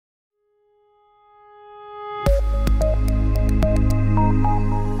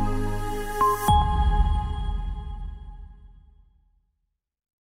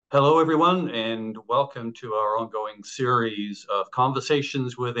Hello, everyone, and welcome to our ongoing series of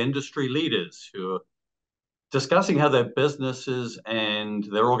conversations with industry leaders who are discussing how their businesses and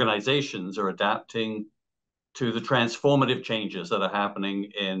their organizations are adapting to the transformative changes that are happening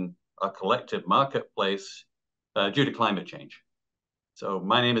in a collective marketplace due to climate change. So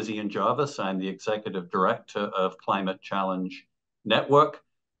my name is Ian Jarvis. I'm the Executive Director of Climate Challenge Network,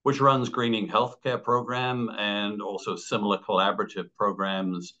 which runs greening healthcare program and also similar collaborative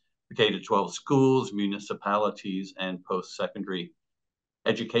programs for K-12 schools, municipalities, and post-secondary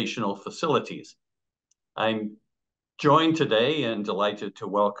educational facilities. I'm joined today and delighted to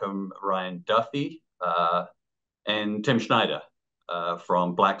welcome Ryan Duffy and Tim Schneider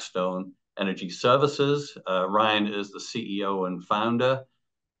from Blackstone Energy Services. Ryan is the CEO and founder,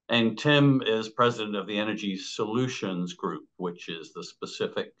 and Tim is president of the Energy Solutions Group, which is the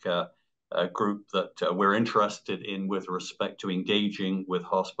specific group that we're interested in with respect to engaging with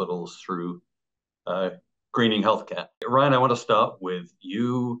hospitals through greening healthcare. Ryan, I want to start with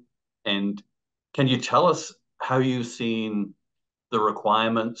you. And can you tell us how you've seen the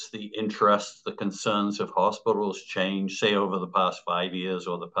requirements, the interests, the concerns of hospitals change, say, over the past 5 years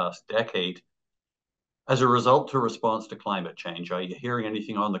or the past decade, as a result to response to climate change? Are you hearing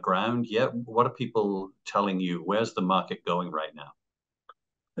anything on the ground yet? What are people telling you? Where's the market going right now?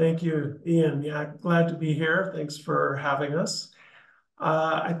 Thank you, Ian. Yeah, glad to be here. Thanks for having us.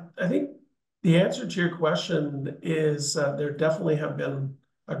 I think the answer to your question is there definitely have been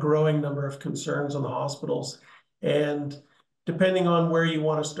a growing number of concerns on the hospitals. And depending on where you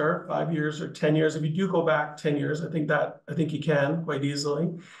want to start, 5 years or 10 years, if you do go back 10 years, I think you can quite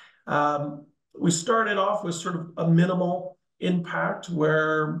easily. We started off with sort of a minimal impact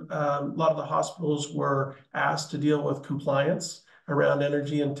where a lot of the hospitals were asked to deal with compliance around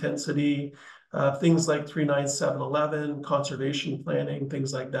energy intensity, things like 39711, conservation planning,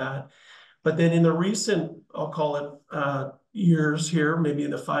 things like that. But then in the recent, I'll call it years here, maybe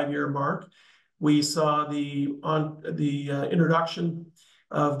the 5-year mark, we saw the introduction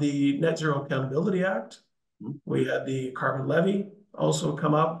of the Net Zero Accountability Act. We had the carbon levy also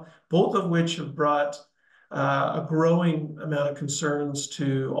come up, both of which have brought a growing amount of concerns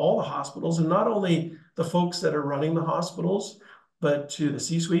to all the hospitals, and not only the folks that are running the hospitals, but to the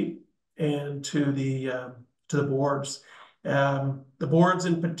C-suite and to the boards. The boards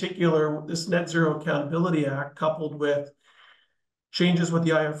in particular, this Net Zero Accountability Act, coupled with changes with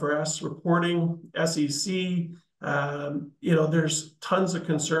the IFRS reporting, SEC, there's tons of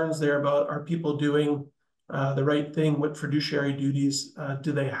concerns there about, are people doing the right thing? What fiduciary duties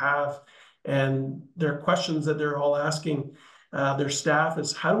do they have? And their questions that they're all asking their staff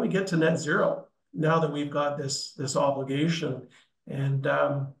is, how do we get to net zero now that we've got this obligation? And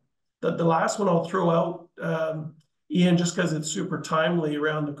the last one I'll throw out, Ian, just because it's super timely,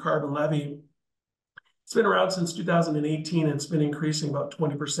 around the carbon levy. It's been around since 2018, and it's been increasing about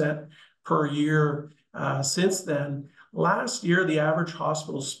 20% per year since then. Last year, the average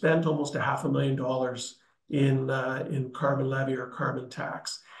hospital spent almost $500,000 in carbon levy or carbon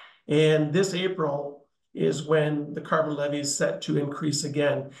tax. And this April is when the carbon levy is set to increase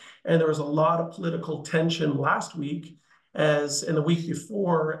again. And there was a lot of political tension last week, and the week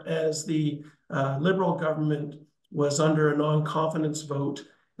before, as the Liberal government was under a non-confidence vote,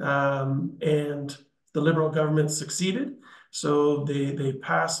 and the Liberal government succeeded. So they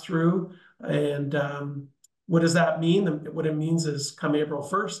passed through. And what does that mean? What it means is come April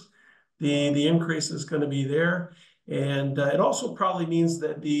 1st, the increase is going to be there. And it also probably means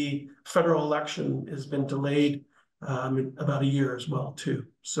that the federal election has been delayed about a year as well, too.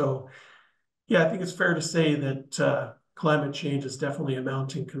 So, yeah, I think it's fair to say that climate change is definitely a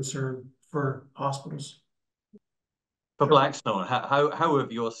mounting concern for hospitals. For Blackstone, how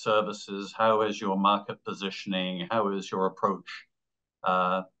have your services, how is your market positioning, how is your approach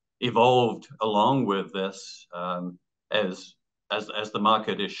evolved along with this as the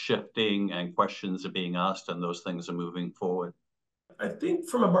market is shifting and questions are being asked and those things are moving forward? I think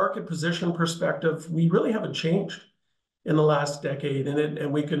from a market position perspective, we really haven't changed in the last decade,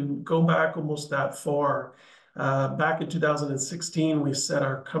 and we can go back almost that far. Back in 2016, we set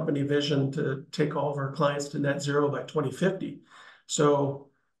our company vision to take all of our clients to net zero by 2050. So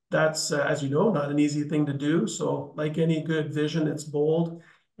that's, as you know, not an easy thing to do. So like any good vision, it's bold,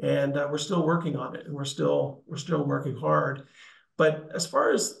 and we're still working on it, and we're still working hard. But as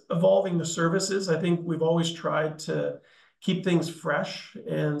far as evolving the services, I think we've always tried to keep things fresh.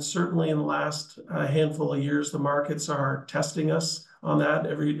 And certainly in the last handful of years, the markets are testing us on that.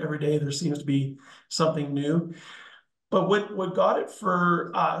 Every day there seems to be something new. But what got it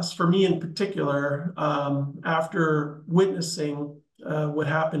for us, for me in particular, after witnessing what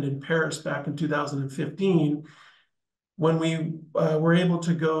happened in Paris back in 2015, when we were able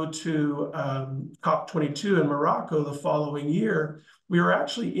to go to COP22 in Morocco the following year, we were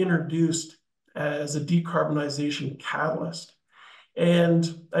actually introduced as a decarbonization catalyst.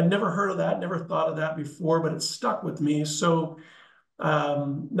 And I'd never heard of that, never thought of that before, but it stuck with me. So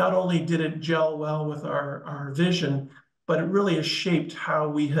not only did it gel well with our vision, but it really has shaped how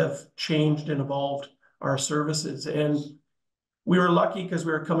we have changed and evolved our services. And we were lucky because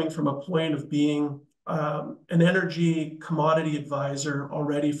we were coming from a point of being an energy commodity advisor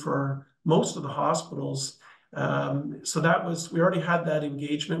already for most of the hospitals. So that was, we already had that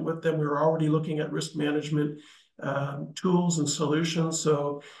engagement with them. We were already looking at risk management tools and solutions.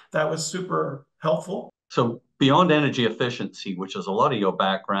 So that was super helpful. So beyond energy efficiency, which is a lot of your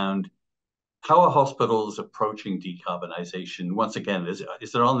background, how are hospitals approaching decarbonization? Once again, is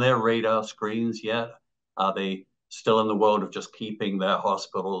it on their radar screens yet? Are they still in the world of just keeping their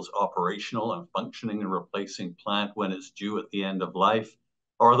hospitals operational and functioning and replacing plant when it's due at the end of life?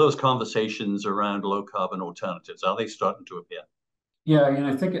 Or are those conversations around low carbon alternatives, are they starting to appear? Yeah, and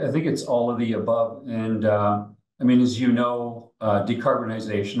I think it's all of the above. And I mean, as you know,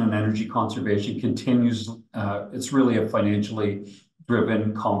 decarbonization and energy conservation continues. It's really a financially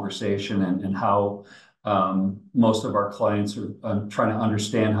driven conversation, and how most of our clients are trying to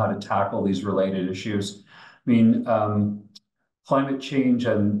understand how to tackle these related issues. I mean, climate change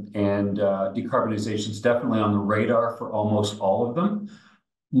and decarbonization is definitely on the radar for almost all of them.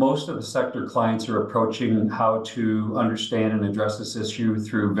 Most of the sector clients are approaching how to understand and address this issue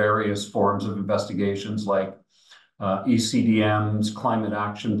through various forms of investigations, like ECDMs, climate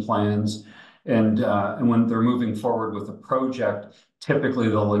action plans, and when they're moving forward with a project, typically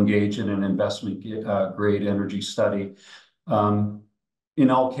they'll engage in an investment grade energy study. In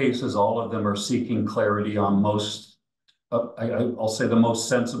all cases, all of them are seeking clarity on I'll say the most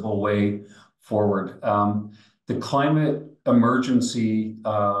sensible way forward. The climate emergency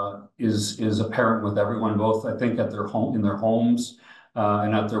is apparent with everyone, both I think at their home, in their homes,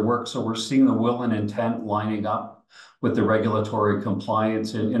 and at their work. So we're seeing the will and intent lining up with the regulatory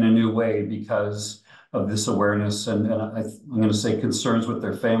compliance in a new way because of this awareness, and I'm going to say concerns with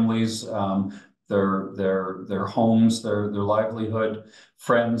their families, their homes, their livelihood,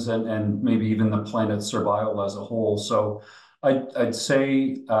 friends, and maybe even the planet's survival as a whole. So I'd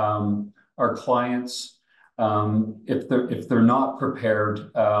say our clients, if they're not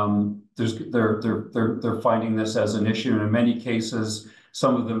prepared, they're finding this as an issue, and in many cases,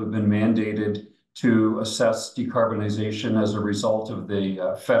 some of them have been mandated to assess decarbonization as a result of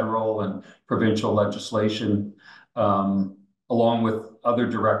the federal and provincial legislation, along with other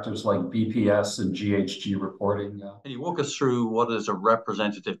directives like BPS and GHG reporting. Can you walk us through what does a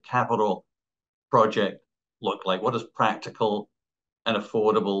representative capital project look like? What does practical and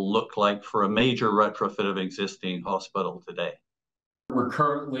affordable look like for a major retrofit of existing hospital today? We're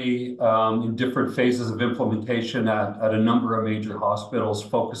currently in different phases of implementation at a number of major hospitals,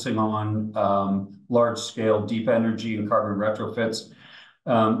 focusing on large-scale deep energy and carbon retrofits.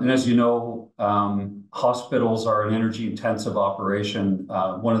 And as you know, hospitals are an energy-intensive operation,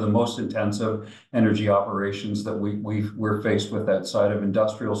 one of the most intensive energy operations that we're faced with outside of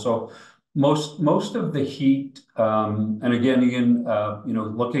industrial. So most of the heat, and again, Ian,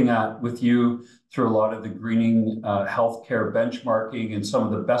 looking at with you through a lot of the greening healthcare benchmarking and some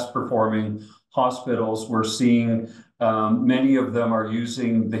of the best performing hospitals, we're seeing many of them are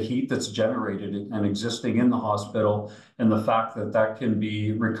using the heat that's generated and existing in the hospital, and the fact that that can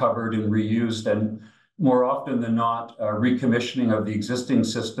be recovered and reused, and more often than not, recommissioning of the existing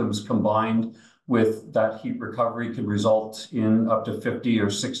systems combined with that heat recovery can result in up to 50 or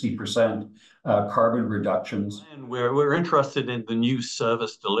 60% carbon reductions. And we're interested in the new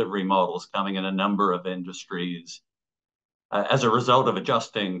service delivery models coming in a number of industries as a result of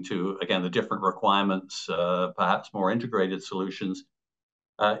adjusting to, again, the different requirements, perhaps more integrated solutions.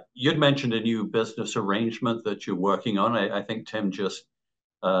 You'd mentioned a new business arrangement that you're working on. I think Tim just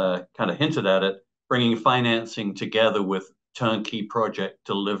kind of hinted at it, bringing financing together with turnkey project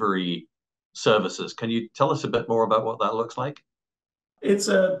delivery services. Can you tell us a bit more about what that looks like? It's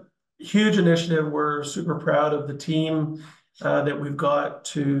a huge initiative. We're super proud of the team that we've got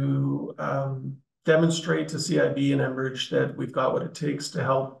to demonstrate to CIB and Enbridge that we've got what it takes to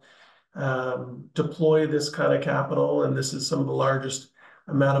help deploy this kind of capital. And this is some of the largest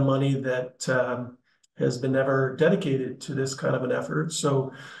amount of money that has been ever dedicated to this kind of an effort.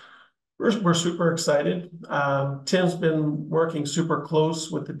 So we're super excited. Tim's been working super close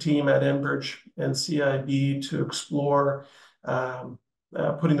with the team at Enbridge and CIB to explore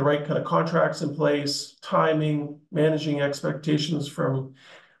putting the right kind of contracts in place, timing, managing expectations from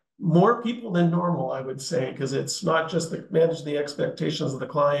more people than normal, I would say, because it's not just managing the expectations of the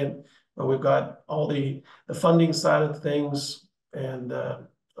client, but we've got all the funding side of things and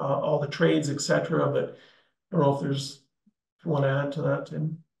all the trades, etc. But I don't know if you want to add to that,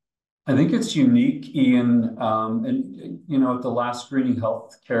 Tim. I think it's unique, Ian. And you know, at the last Greening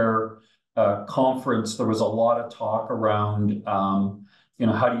Healthcare conference, there was a lot of talk around, you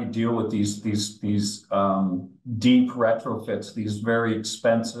know, how do you deal with these deep retrofits, these very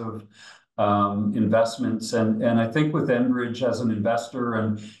expensive investments, and I think with Enbridge as an investor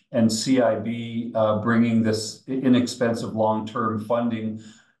and CIB bringing this inexpensive long-term funding,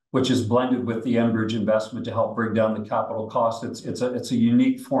 which is blended with the Enbridge investment to help bring down the capital cost. It's a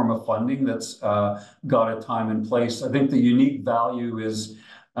unique form of funding that's got a time and place. I think the unique value is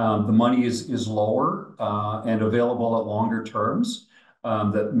the money is lower and available at longer terms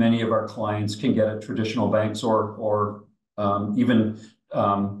that many of our clients can get at traditional banks or even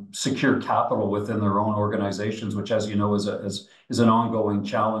secure capital within their own organizations, which, as you know, is an ongoing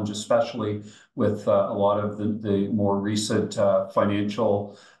challenge, especially with a lot of the more recent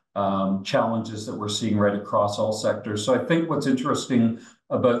financial challenges that we're seeing right across all sectors. So I think what's interesting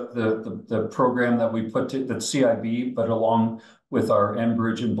about the program that we put to the CIB, but along with our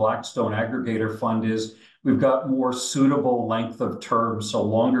Enbridge and Blackstone aggregator fund, is we've got more suitable length of term, so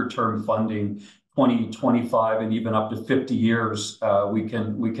longer term funding, 20, 25, and even up to 50 years we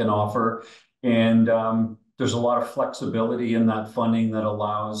can offer. And there's a lot of flexibility in that funding that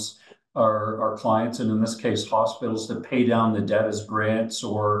allows our clients, and in this case, hospitals, to pay down the debt as grants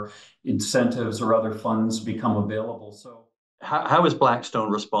or incentives or other funds become available. So how is Blackstone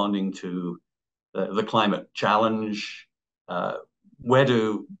responding to the climate challenge? Where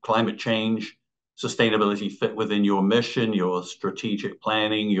do climate change, sustainability fit within your mission, your strategic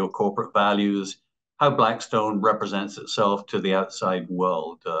planning, your corporate values? How Blackstone represents itself to the outside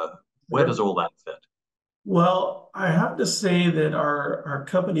world? Where does all that fit? Well, I have to say that our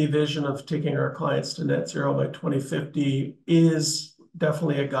company vision of taking our clients to net zero by 2050 is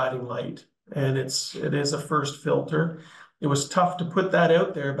definitely a guiding light, and it is a first filter. It was tough to put that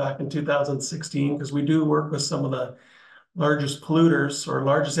out there back in 2016 because we do work with some of the largest polluters or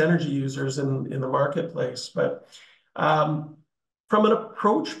largest energy users in the marketplace. But from an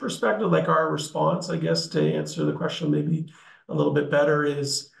approach perspective, like our response, I guess, to answer the question maybe a little bit better,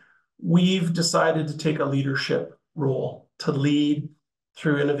 is we've decided to take a leadership role to lead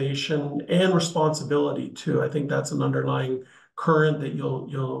through innovation and responsibility too. I think that's an underlying current that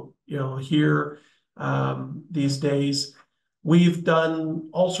you'll hear these days. We've done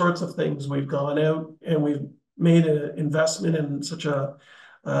all sorts of things. We've gone out and we've made an investment in such a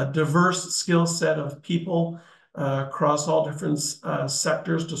diverse skill set of people across all different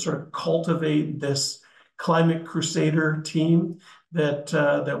sectors to sort of cultivate this climate crusader team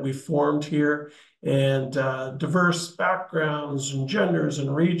that we formed here, and diverse backgrounds and genders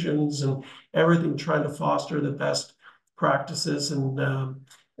and regions and everything, trying to foster the best practices and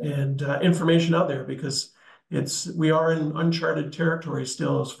information out there, because we are in uncharted territory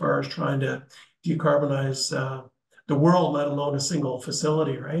still as far as trying to decarbonize the world, let alone a single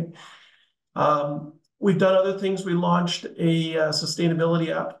facility, right? We've done other things. We launched a sustainability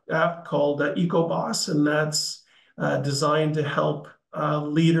app called EcoBoss, and that's designed to help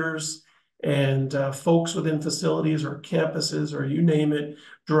leaders and folks within facilities or campuses or you name it,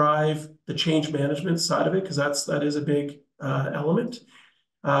 drive the change management side of it, because that is a big element.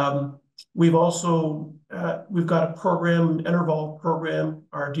 We've also we've got a program, Interval program,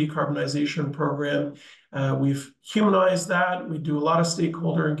 our decarbonization program. We've humanized that. We do a lot of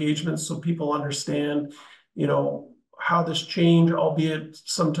stakeholder engagement so people understand, you know, how this change, albeit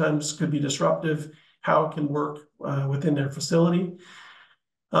sometimes could be disruptive, how it can work within their facility.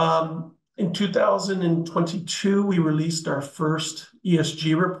 In 2022, we released our first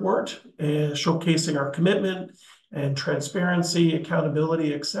ESG report, showcasing our commitment and transparency,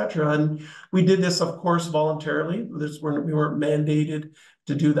 accountability, et cetera. And we did this, of course, voluntarily. We weren't mandated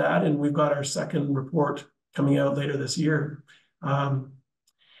to do that. And we've got our second report coming out later this year. And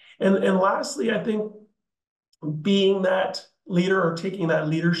lastly, I think being that leader or taking that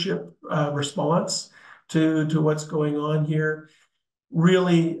leadership response to what's going on here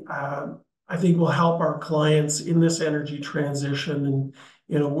really, I think will help our clients in this energy transition. And,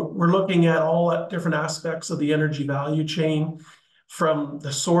 you know, we're looking at all different aspects of the energy value chain, from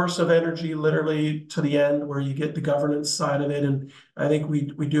the source of energy literally to the end where you get the governance side of it. And I think we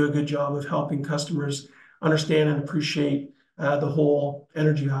do a good job of helping customers understand and appreciate the whole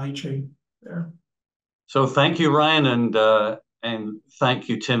energy value chain there. So thank you, Ryan. And And thank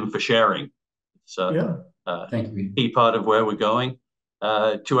you, Tim, for sharing. It's Thank you. key part of where we're going.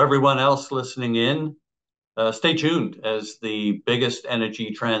 To everyone else listening in, stay tuned as the biggest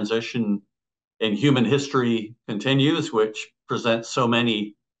energy transition in human history continues, which presents so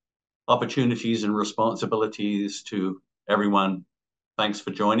many opportunities and responsibilities to everyone. Thanks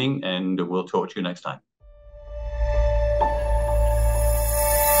for joining, and we'll talk to you next time.